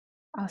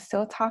I'll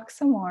still talk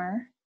some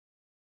more.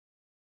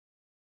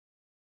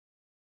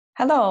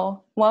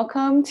 Hello,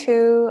 welcome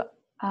to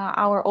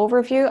our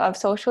overview of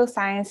Social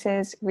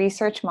Sciences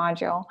Research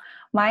Module.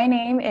 My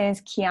name is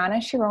Kiana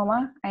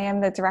Shiroma. I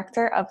am the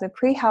Director of the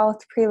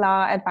Pre-Health,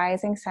 Pre-Law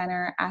Advising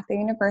Center at the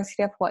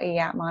University of Hawaii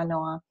at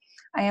Manoa.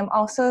 I am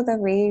also the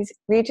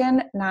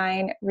Region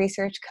 9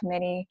 Research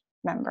Committee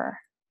member.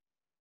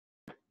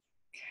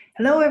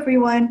 Hello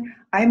everyone,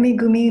 I'm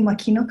Megumi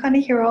Makino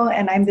Kanehiro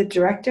and I'm the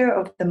Director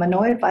of the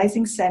Manoa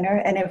Advising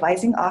Center and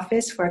Advising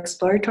Office for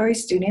Exploratory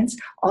Students,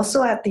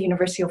 also at the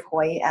University of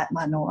Hawaii at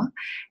Manoa.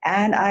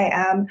 And I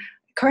am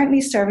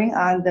currently serving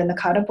on the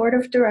NACADA Board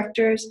of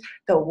Directors,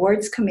 the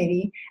Awards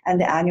Committee, and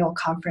the Annual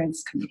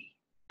Conference Committee.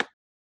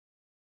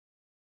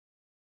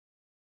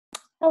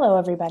 Hello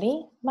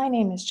everybody, my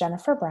name is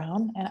Jennifer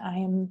Brown and I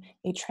am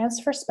a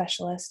transfer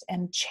specialist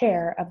and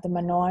chair of the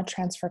Manoa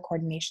Transfer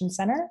Coordination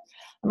Center.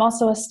 I'm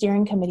also a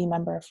steering committee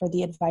member for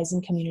the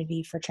advising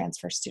community for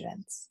transfer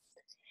students.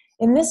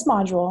 In this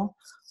module,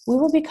 we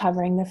will be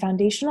covering the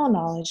foundational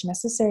knowledge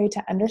necessary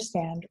to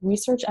understand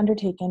research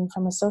undertaken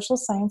from a social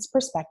science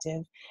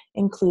perspective,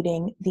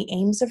 including the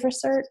aims of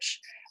research,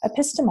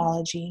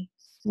 epistemology,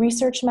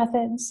 research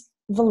methods,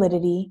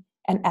 validity,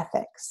 and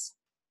ethics.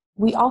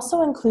 We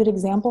also include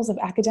examples of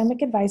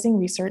academic advising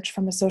research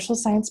from a social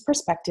science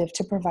perspective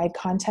to provide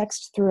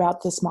context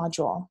throughout this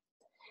module.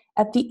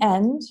 At the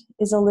end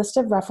is a list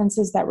of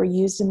references that were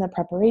used in the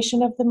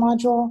preparation of the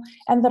module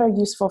and that are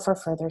useful for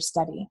further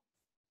study.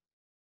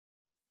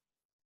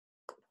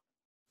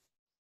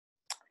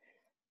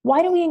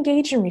 Why do we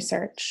engage in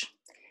research?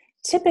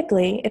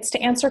 Typically, it's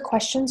to answer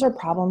questions or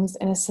problems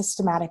in a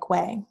systematic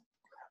way.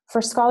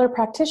 For scholar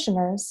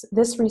practitioners,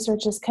 this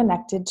research is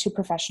connected to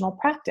professional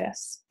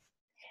practice.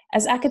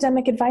 As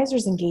academic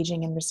advisors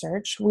engaging in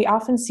research, we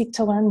often seek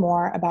to learn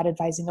more about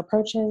advising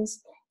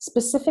approaches,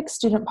 specific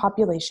student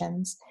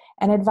populations,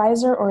 and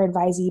advisor or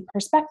advisee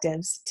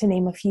perspectives, to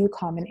name a few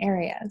common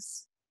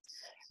areas.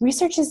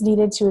 Research is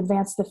needed to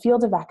advance the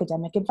field of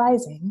academic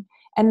advising,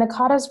 and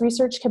NACADA's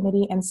Research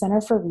Committee and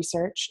Center for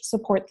Research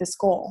support this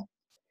goal.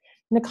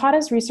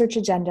 NACADA's research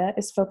agenda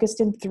is focused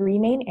in three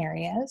main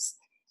areas: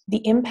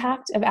 the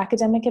impact of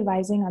academic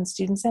advising on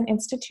students and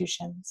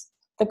institutions,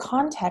 the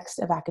context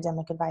of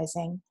academic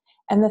advising,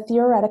 and the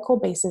theoretical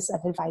basis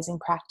of advising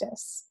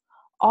practice.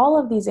 All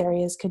of these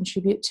areas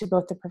contribute to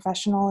both the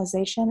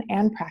professionalization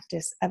and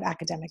practice of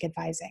academic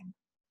advising.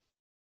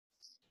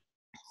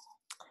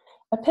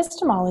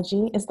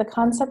 Epistemology is the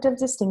concept of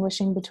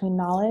distinguishing between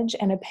knowledge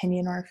and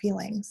opinion or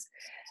feelings.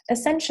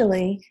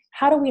 Essentially,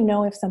 how do we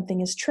know if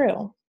something is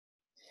true?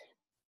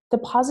 The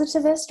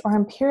positivist or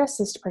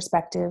empiricist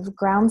perspective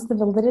grounds the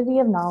validity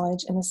of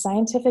knowledge in the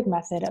scientific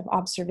method of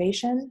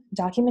observation,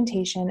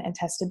 documentation, and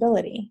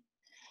testability.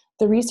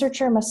 The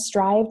researcher must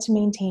strive to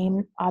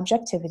maintain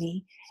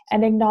objectivity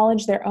and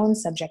acknowledge their own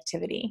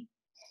subjectivity.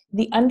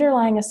 The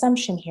underlying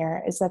assumption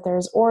here is that there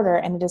is order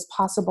and it is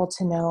possible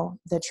to know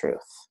the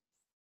truth.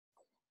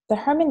 The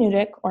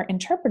hermeneutic or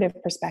interpretive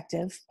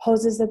perspective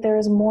poses that there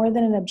is more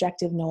than an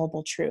objective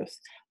knowable truth,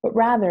 but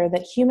rather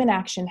that human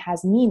action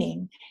has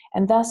meaning,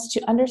 and thus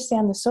to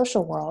understand the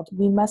social world,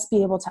 we must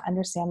be able to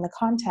understand the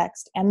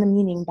context and the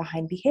meaning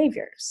behind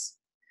behaviors.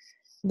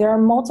 There are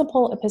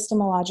multiple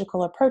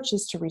epistemological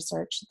approaches to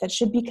research that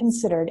should be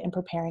considered in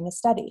preparing a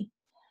study.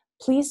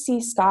 Please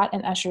see Scott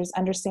and Usher's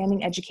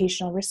Understanding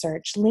Educational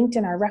Research linked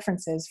in our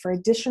references for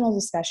additional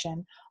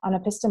discussion on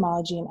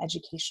epistemology and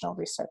educational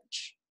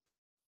research.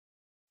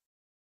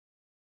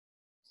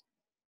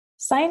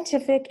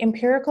 Scientific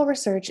empirical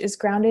research is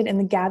grounded in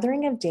the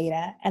gathering of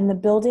data and the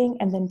building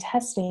and then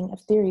testing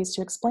of theories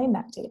to explain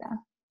that data.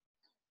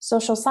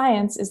 Social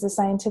science is the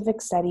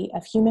scientific study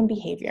of human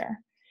behavior.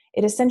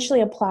 It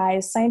essentially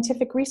applies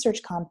scientific research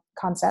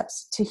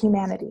concepts to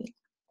humanity.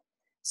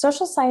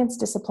 Social science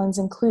disciplines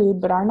include,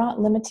 but are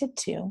not limited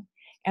to,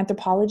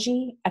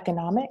 anthropology,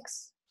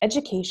 economics,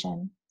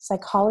 education,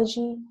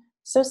 psychology,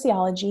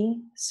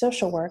 sociology,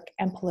 social work,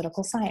 and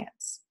political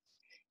science.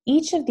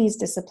 Each of these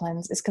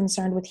disciplines is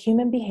concerned with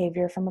human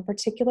behavior from a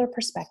particular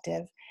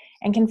perspective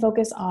and can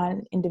focus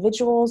on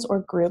individuals or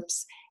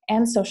groups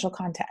and social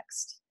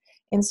context.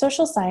 In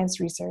social science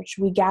research,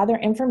 we gather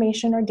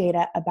information or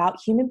data about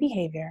human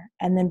behavior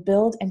and then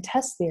build and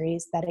test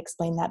theories that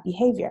explain that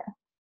behavior.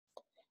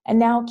 And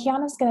now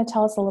Kiana's going to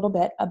tell us a little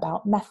bit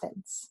about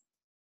methods.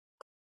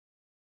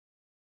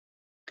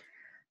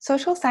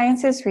 Social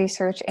sciences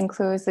research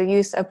includes the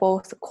use of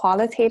both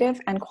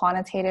qualitative and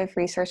quantitative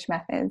research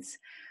methods.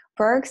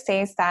 Berg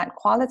states that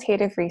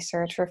qualitative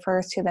research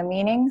refers to the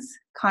meanings,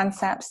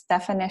 concepts,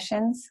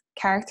 definitions,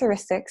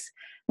 characteristics,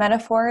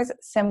 metaphors,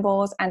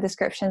 symbols, and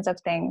descriptions of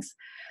things.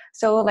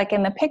 So like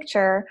in the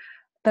picture,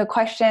 the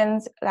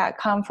questions that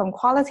come from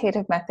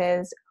qualitative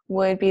methods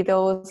would be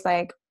those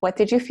like, what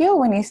did you feel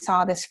when you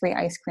saw this free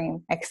ice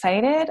cream?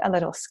 Excited, a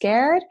little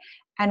scared,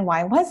 and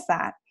why was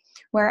that?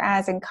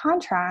 Whereas in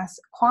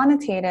contrast,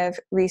 quantitative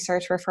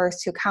research refers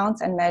to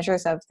counts and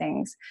measures of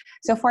things.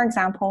 So for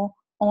example,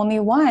 only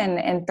 1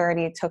 in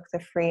 30 took the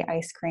free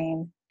ice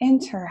cream.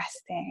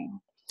 Interesting.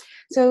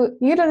 So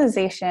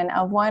utilization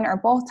of one or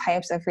both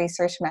types of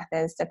research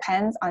methods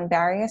depends on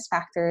various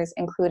factors,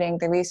 including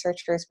the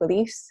researcher's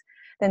beliefs,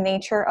 the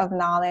nature of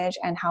knowledge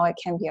and how it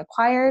can be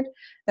acquired,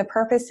 the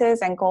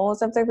purposes and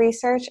goals of the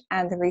research,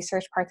 and the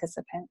research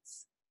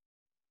participants.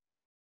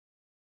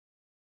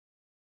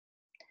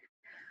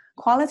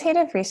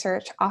 Qualitative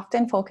research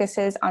often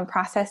focuses on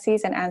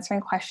processes and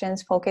answering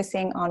questions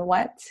focusing on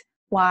what,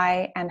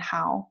 why, and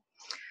how.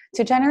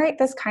 To generate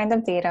this kind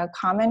of data,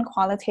 common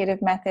qualitative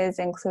methods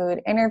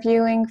include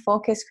interviewing,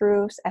 focus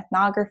groups,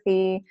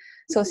 ethnography,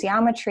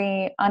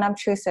 sociometry,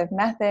 unobtrusive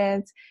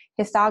methods,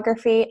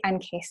 histography, and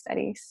case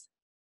studies.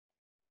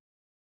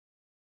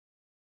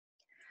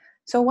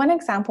 So one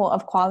example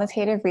of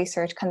qualitative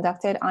research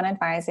conducted on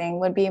advising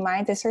would be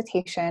my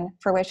dissertation,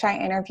 for which I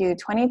interviewed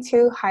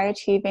 22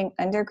 high-achieving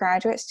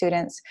undergraduate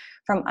students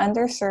from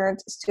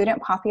underserved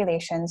student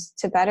populations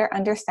to better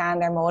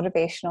understand their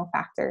motivational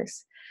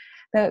factors.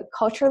 The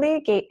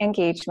culturally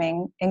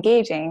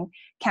engaging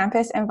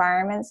campus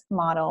environments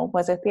model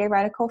was a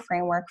theoretical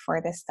framework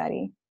for this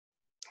study.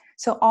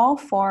 So all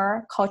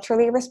 4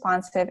 culturally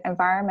responsive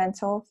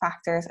environmental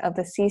factors of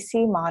the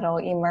CC model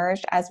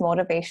emerged as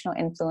motivational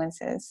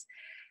influences.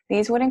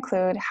 These would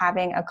include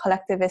having a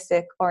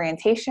collectivistic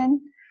orientation,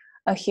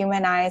 a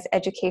humanized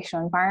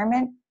educational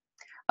environment,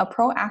 a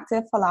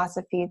proactive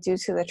philosophy due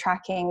to the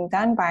tracking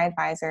done by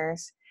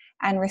advisors,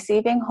 and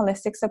receiving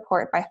holistic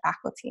support by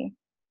faculty.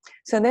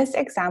 So this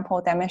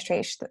example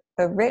demonstrates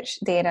the rich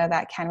data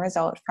that can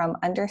result from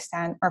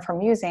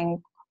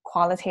using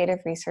qualitative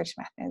research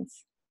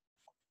methods.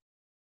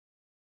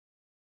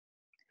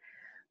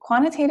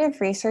 Quantitative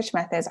research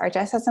methods are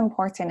just as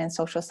important in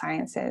social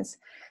sciences.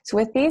 So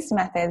with these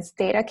methods,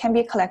 data can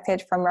be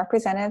collected from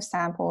representative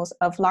samples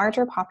of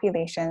larger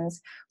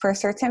populations for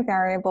certain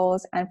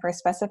variables and for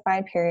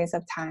specified periods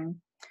of time.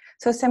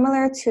 So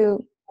similar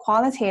to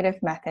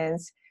qualitative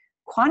methods,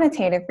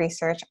 quantitative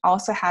research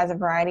also has a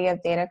variety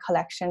of data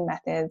collection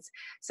methods,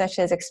 such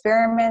as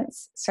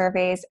experiments,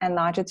 surveys, and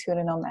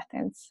longitudinal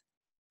methods.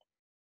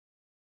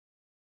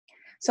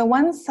 So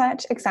one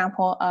such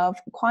example of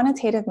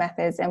quantitative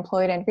methods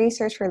employed in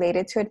research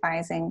related to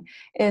advising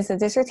is a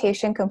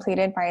dissertation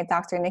completed by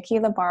Dr. Nicky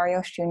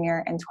Labarios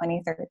Jr. in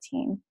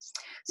 2013.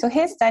 So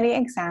his study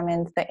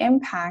examined the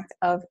impact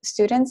of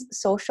students'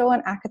 social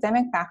and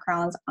academic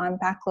backgrounds on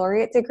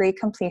baccalaureate degree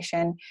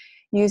completion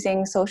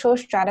using social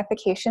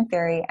stratification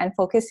theory and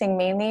focusing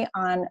mainly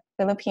on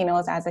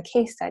Filipinos as a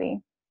case study.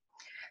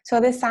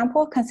 So this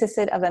sample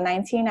consisted of the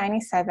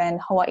 1997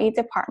 Hawaii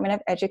Department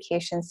of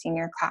Education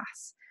senior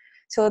class.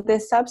 So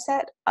the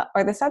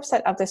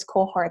subset of this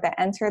cohort that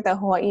entered the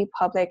Hawaii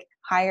public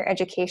higher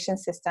education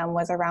system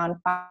was around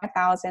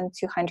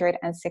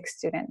 5,206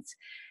 students.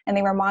 And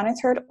they were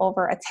monitored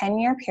over a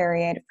 10-year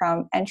period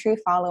from entry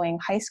following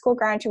high school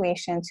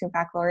graduation to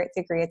baccalaureate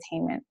degree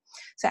attainment.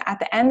 So at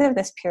the end of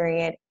this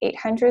period,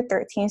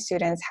 813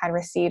 students had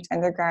received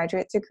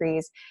undergraduate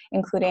degrees,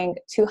 including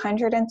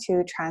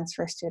 202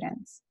 transfer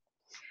students.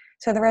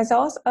 So the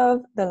results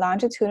of the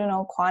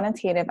longitudinal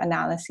quantitative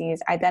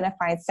analyses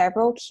identified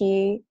several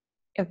key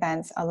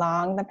events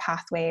along the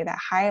pathway that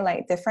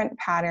highlight different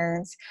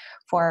patterns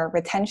for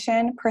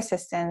retention,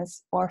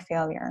 persistence, or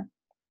failure.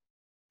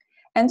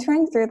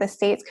 Entering through the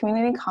state's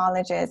community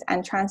colleges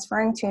and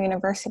transferring to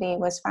university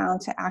was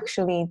found to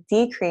actually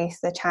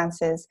decrease the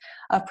chances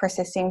of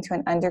persisting to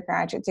an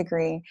undergraduate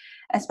degree,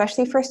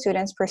 especially for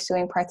students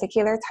pursuing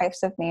particular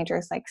types of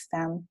majors like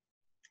STEM.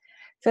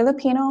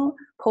 Filipino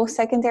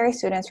post-secondary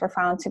students were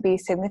found to be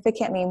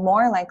significantly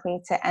more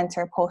likely to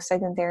enter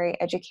post-secondary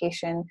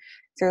education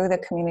through the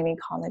community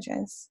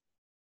colleges.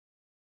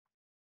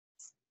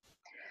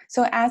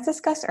 So as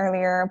discussed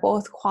earlier,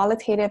 both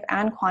qualitative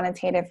and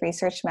quantitative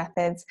research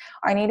methods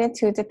are needed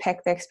to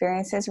depict the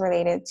experiences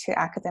related to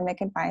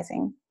academic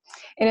advising.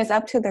 It is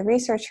up to the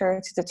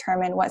researcher to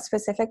determine what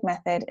specific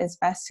method is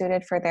best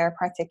suited for their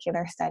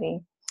particular study.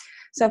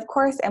 So of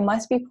course, it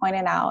must be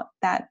pointed out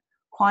that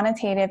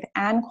quantitative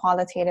and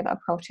qualitative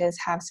approaches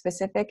have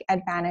specific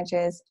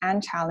advantages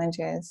and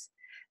challenges.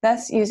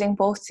 Thus, using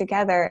both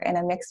together in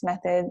a mixed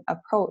method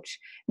approach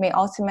may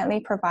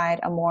ultimately provide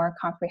a more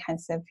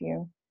comprehensive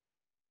view.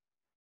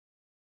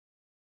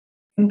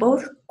 In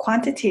both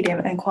quantitative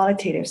and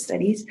qualitative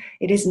studies,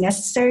 it is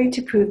necessary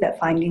to prove that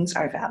findings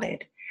are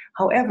valid.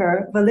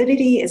 However,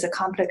 validity is a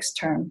complex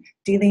term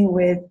dealing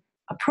with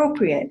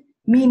appropriate,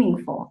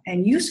 meaningful,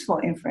 and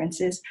useful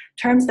inferences,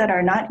 terms that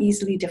are not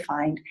easily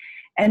defined,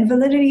 and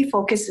validity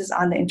focuses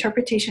on the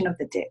interpretation of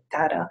the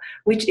data,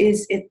 which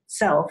is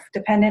itself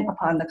dependent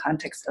upon the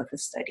context of the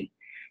study.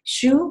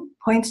 Xu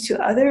points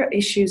to other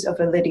issues of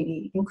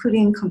validity,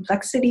 including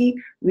complexity,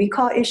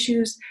 recall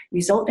issues,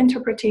 result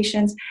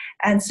interpretations,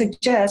 and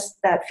suggests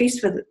that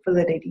face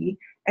validity,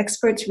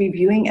 experts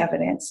reviewing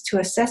evidence to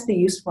assess the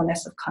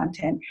usefulness of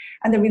content,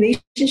 and the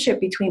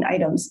relationship between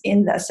items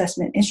in the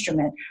assessment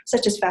instrument,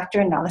 such as factor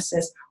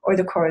analysis or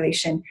the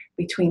correlation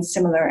between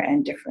similar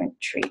and different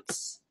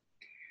traits.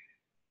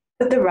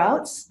 But the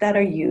routes that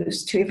are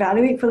used to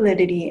evaluate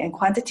validity in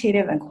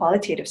quantitative and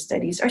qualitative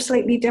studies are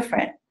slightly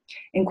different.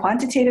 In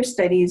quantitative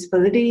studies,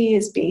 validity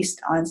is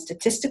based on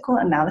statistical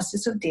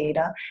analysis of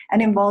data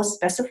and involves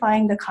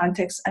specifying the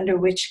context under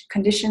which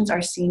conditions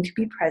are seen to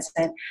be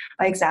present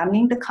by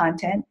examining the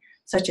content,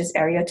 such as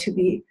area to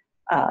be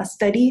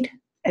studied,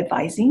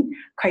 advising,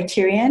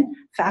 criterion,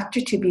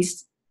 factor to be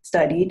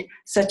studied,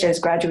 such as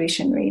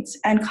graduation rates,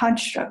 and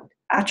construct,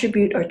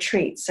 attribute or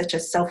trait, such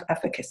as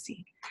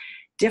self-efficacy.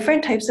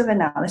 Different types of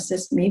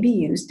analysis may be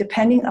used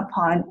depending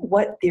upon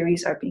what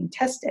theories are being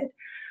tested.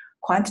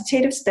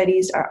 Quantitative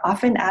studies are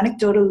often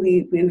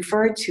anecdotally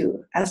referred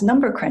to as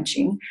number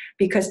crunching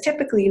because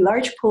typically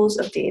large pools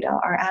of data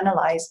are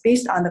analyzed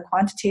based on the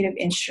quantitative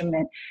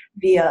instrument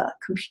via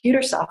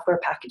computer software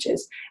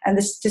packages, and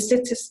the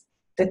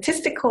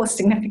statistical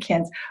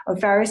significance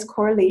of various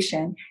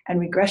correlation and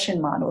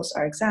regression models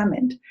are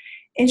examined.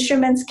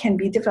 Instruments can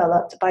be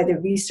developed by the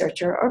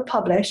researcher or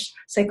published.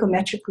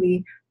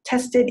 Psychometrically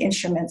tested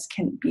instruments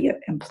can be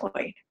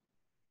employed.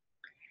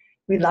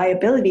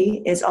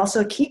 Reliability is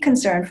also a key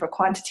concern for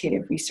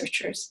quantitative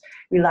researchers.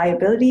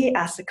 Reliability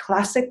asks the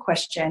classic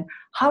question,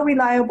 how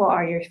reliable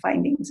are your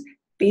findings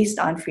based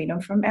on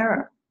freedom from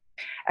error?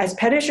 As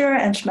Pettinger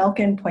and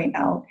Schmelken point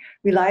out,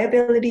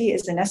 reliability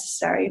is a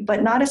necessary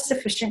but not a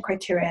sufficient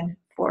criterion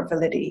for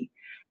validity.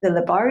 The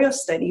Labario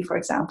study, for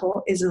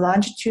example, is a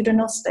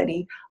longitudinal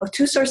study of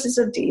two sources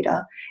of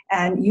data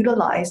and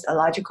utilized a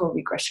logical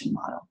regression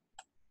model.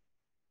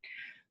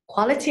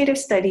 Qualitative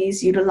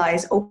studies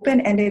utilize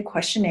open-ended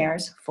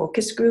questionnaires,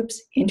 focus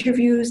groups,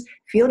 interviews,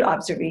 field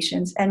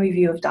observations, and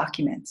review of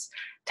documents.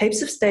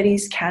 Types of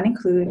studies can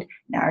include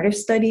narrative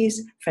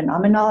studies,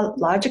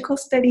 phenomenological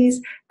studies,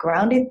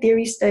 grounded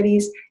theory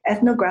studies,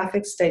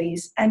 ethnographic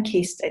studies, and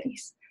case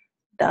studies.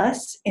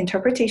 Thus,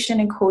 interpretation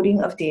and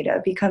coding of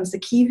data becomes the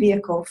key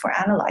vehicle for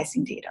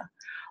analyzing data.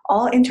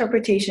 All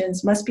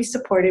interpretations must be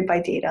supported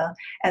by data,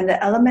 and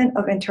the element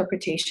of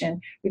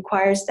interpretation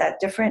requires that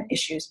different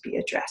issues be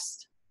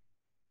addressed.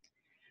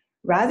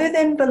 Rather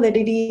than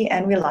validity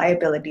and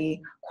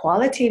reliability,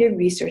 qualitative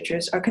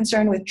researchers are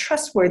concerned with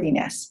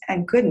trustworthiness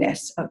and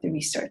goodness of the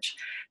research.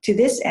 To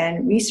this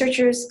end,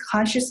 researchers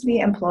consciously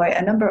employ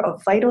a number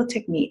of vital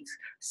techniques,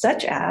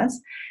 such as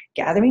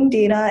gathering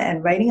data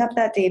and writing up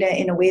that data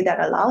in a way that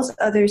allows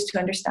others to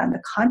understand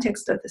the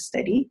context of the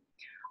study,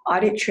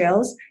 audit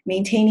trails,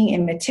 maintaining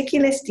in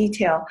meticulous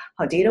detail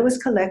how data was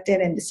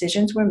collected and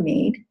decisions were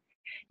made,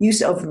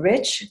 use of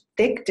rich,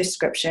 thick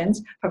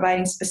descriptions,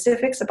 providing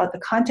specifics about the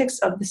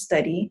context of the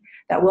study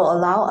that will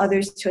allow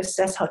others to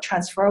assess how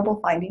transferable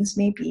findings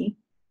may be.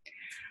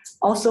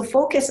 Also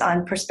focus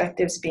on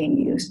perspectives being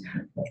used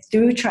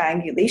through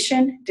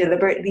triangulation,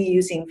 deliberately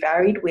using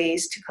varied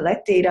ways to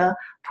collect data,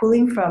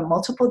 pulling from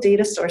multiple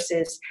data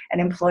sources,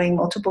 and employing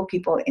multiple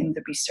people in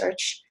the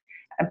research,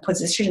 and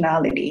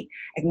positionality,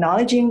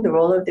 acknowledging the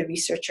role of the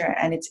researcher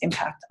and its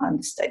impact on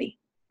the study.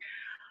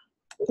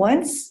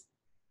 Once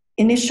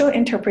initial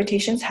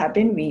interpretations have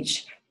been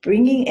reached,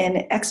 bringing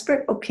in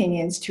expert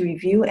opinions to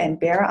review and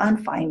bear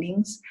on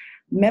findings,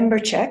 member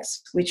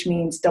checks, which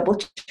means double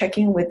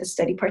checking with the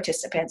study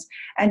participants,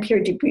 and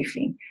peer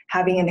debriefing,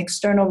 having an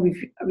external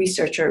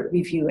researcher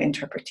review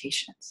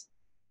interpretations.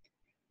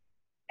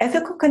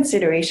 Ethical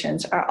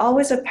considerations are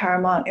always of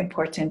paramount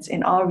importance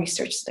in all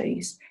research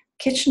studies.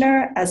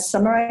 Kitchener, as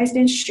summarized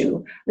in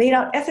Shu, laid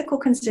out ethical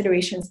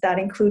considerations that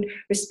include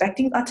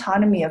respecting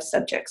autonomy of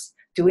subjects,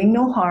 doing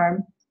no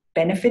harm,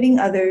 benefiting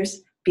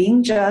others,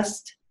 being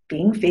just,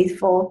 being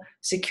faithful,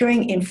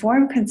 securing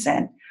informed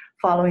consent,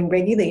 following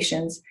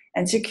regulations,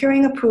 and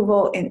securing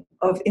approval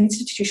of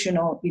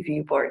institutional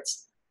review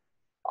boards.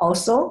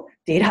 Also,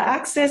 data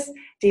access,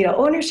 data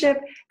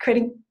ownership,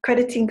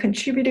 crediting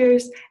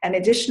contributors, and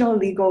additional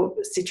legal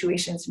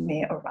situations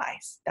may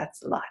arise.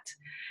 That's a lot.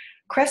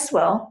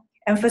 Creswell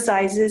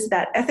emphasizes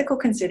that ethical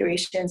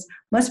considerations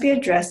must be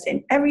addressed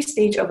in every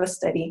stage of a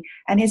study,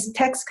 and his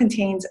text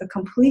contains a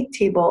complete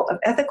table of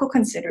ethical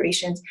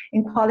considerations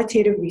in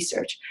qualitative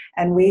research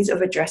and ways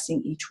of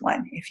addressing each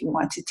one, if you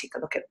want to take a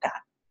look at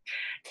that.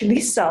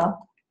 Tulisa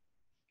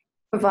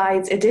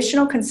provides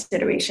additional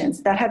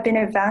considerations that have been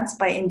advanced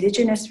by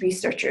Indigenous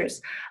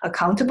researchers: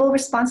 accountable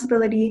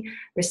responsibility,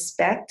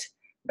 respect,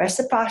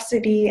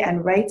 reciprocity,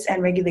 and rights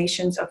and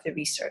regulations of the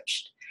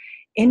researched.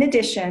 In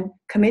addition,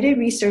 committed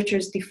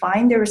researchers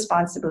define their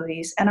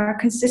responsibilities and are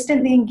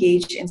consistently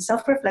engaged in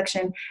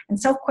self-reflection and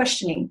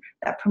self-questioning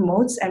that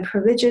promotes and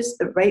privileges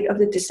the right of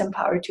the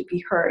disempowered to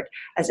be heard,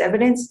 as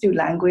evidenced through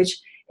language,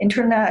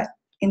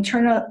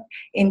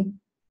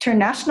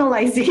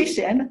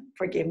 internationalization,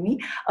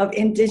 of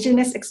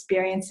Indigenous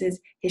experiences,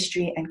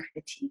 history, and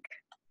critique.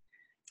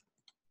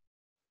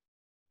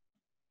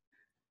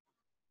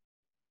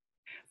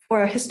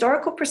 For a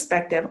historical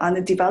perspective on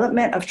the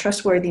development of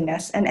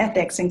trustworthiness and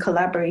ethics in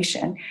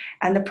collaboration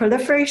and the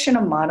proliferation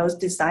of models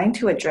designed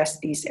to address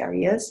these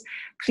areas,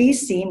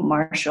 please see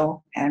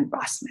Marshall and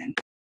Rossman.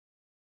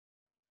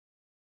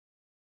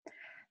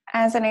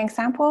 As an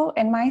example,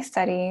 in my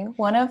study,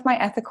 one of my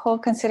ethical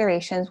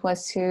considerations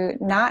was to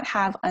not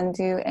have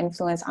undue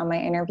influence on my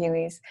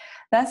interviewees.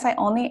 Thus, I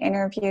only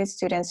interviewed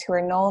students who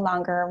were no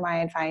longer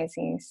my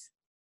advisees.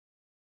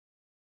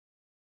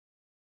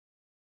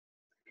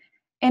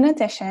 In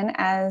addition,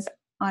 as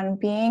on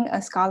Being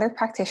a Scholar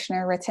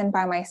Practitioner, written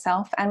by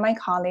myself and my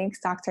colleagues,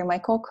 Dr.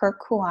 Michael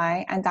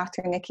Kirk-Kuai and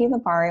Dr. Nikki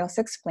Labarios,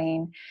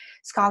 explain,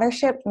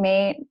 scholarship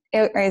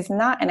is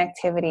not an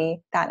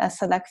activity that a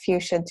select few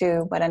should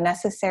do, but a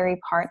necessary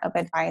part of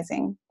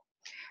advising.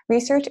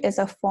 Research is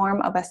a form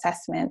of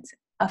assessment,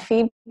 a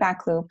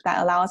feedback loop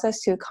that allows us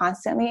to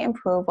constantly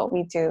improve what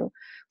we do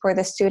for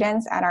the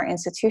students at our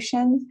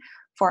institutions,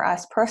 for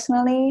us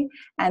personally,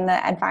 and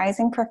the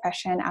advising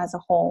profession as a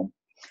whole.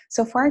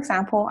 So for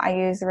example, I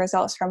use the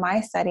results from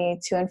my study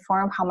to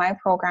inform how my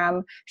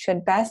program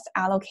should best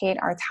allocate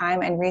our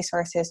time and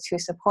resources to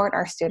support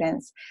our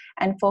students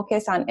and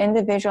focus on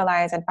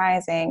individualized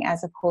advising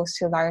as opposed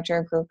to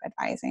larger group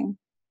advising.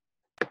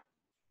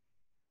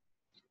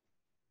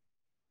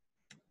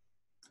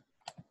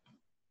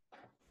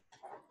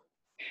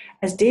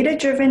 As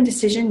data-driven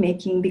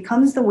decision-making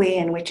becomes the way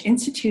in which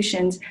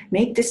institutions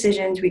make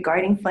decisions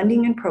regarding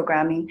funding and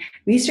programming,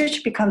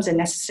 research becomes a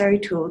necessary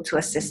tool to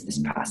assist this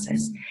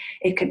process.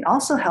 It can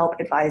also help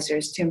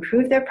advisors to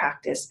improve their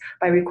practice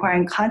by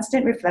requiring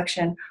constant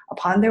reflection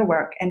upon their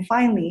work. And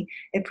finally,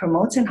 it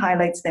promotes and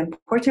highlights the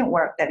important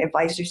work that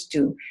advisors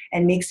do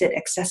and makes it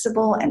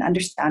accessible and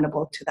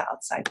understandable to the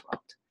outside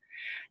world.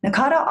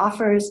 NACADA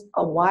offers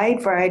a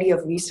wide variety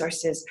of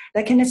resources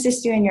that can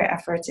assist you in your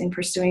efforts in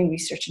pursuing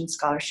research and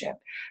scholarship.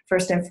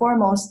 First and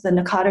foremost, the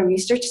NACADA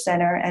Research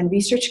Center and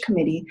Research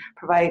Committee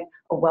provide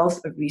a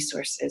wealth of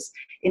resources.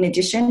 In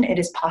addition, it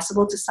is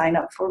possible to sign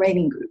up for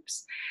writing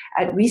groups.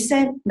 At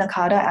recent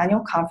NACADA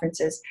annual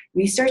conferences,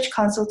 research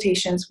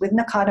consultations with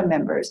NACADA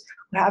members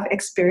who have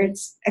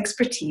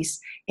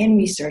expertise in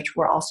research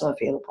were also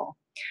available.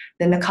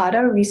 The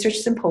NACADA Research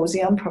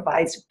Symposium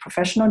provides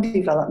professional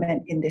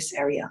development in this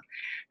area.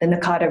 The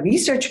NACADA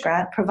Research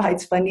Grant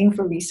provides funding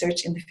for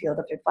research in the field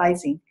of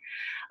advising.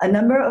 A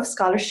number of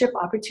scholarship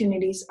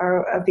opportunities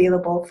are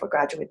available for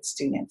graduate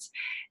students.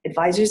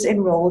 Advisors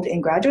enrolled in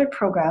graduate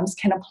programs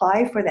can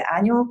apply for the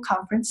annual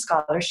conference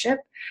scholarship,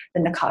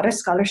 the NACADA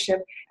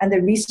Scholarship, and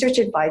the Research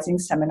Advising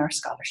Seminar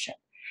Scholarship.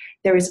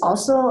 There is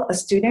also a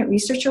Student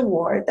Research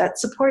Award that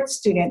supports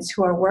students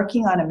who are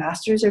working on a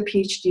master's or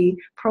PhD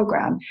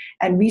program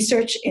and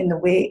research in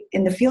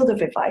the field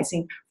of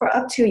advising for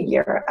up to a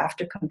year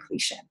after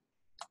completion.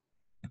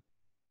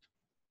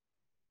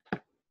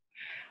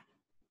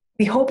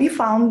 We hope you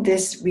found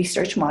this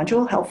research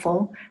module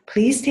helpful.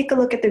 Please take a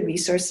look at the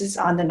resources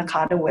on the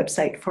NACADA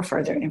website for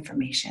further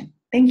information.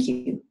 Thank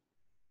you.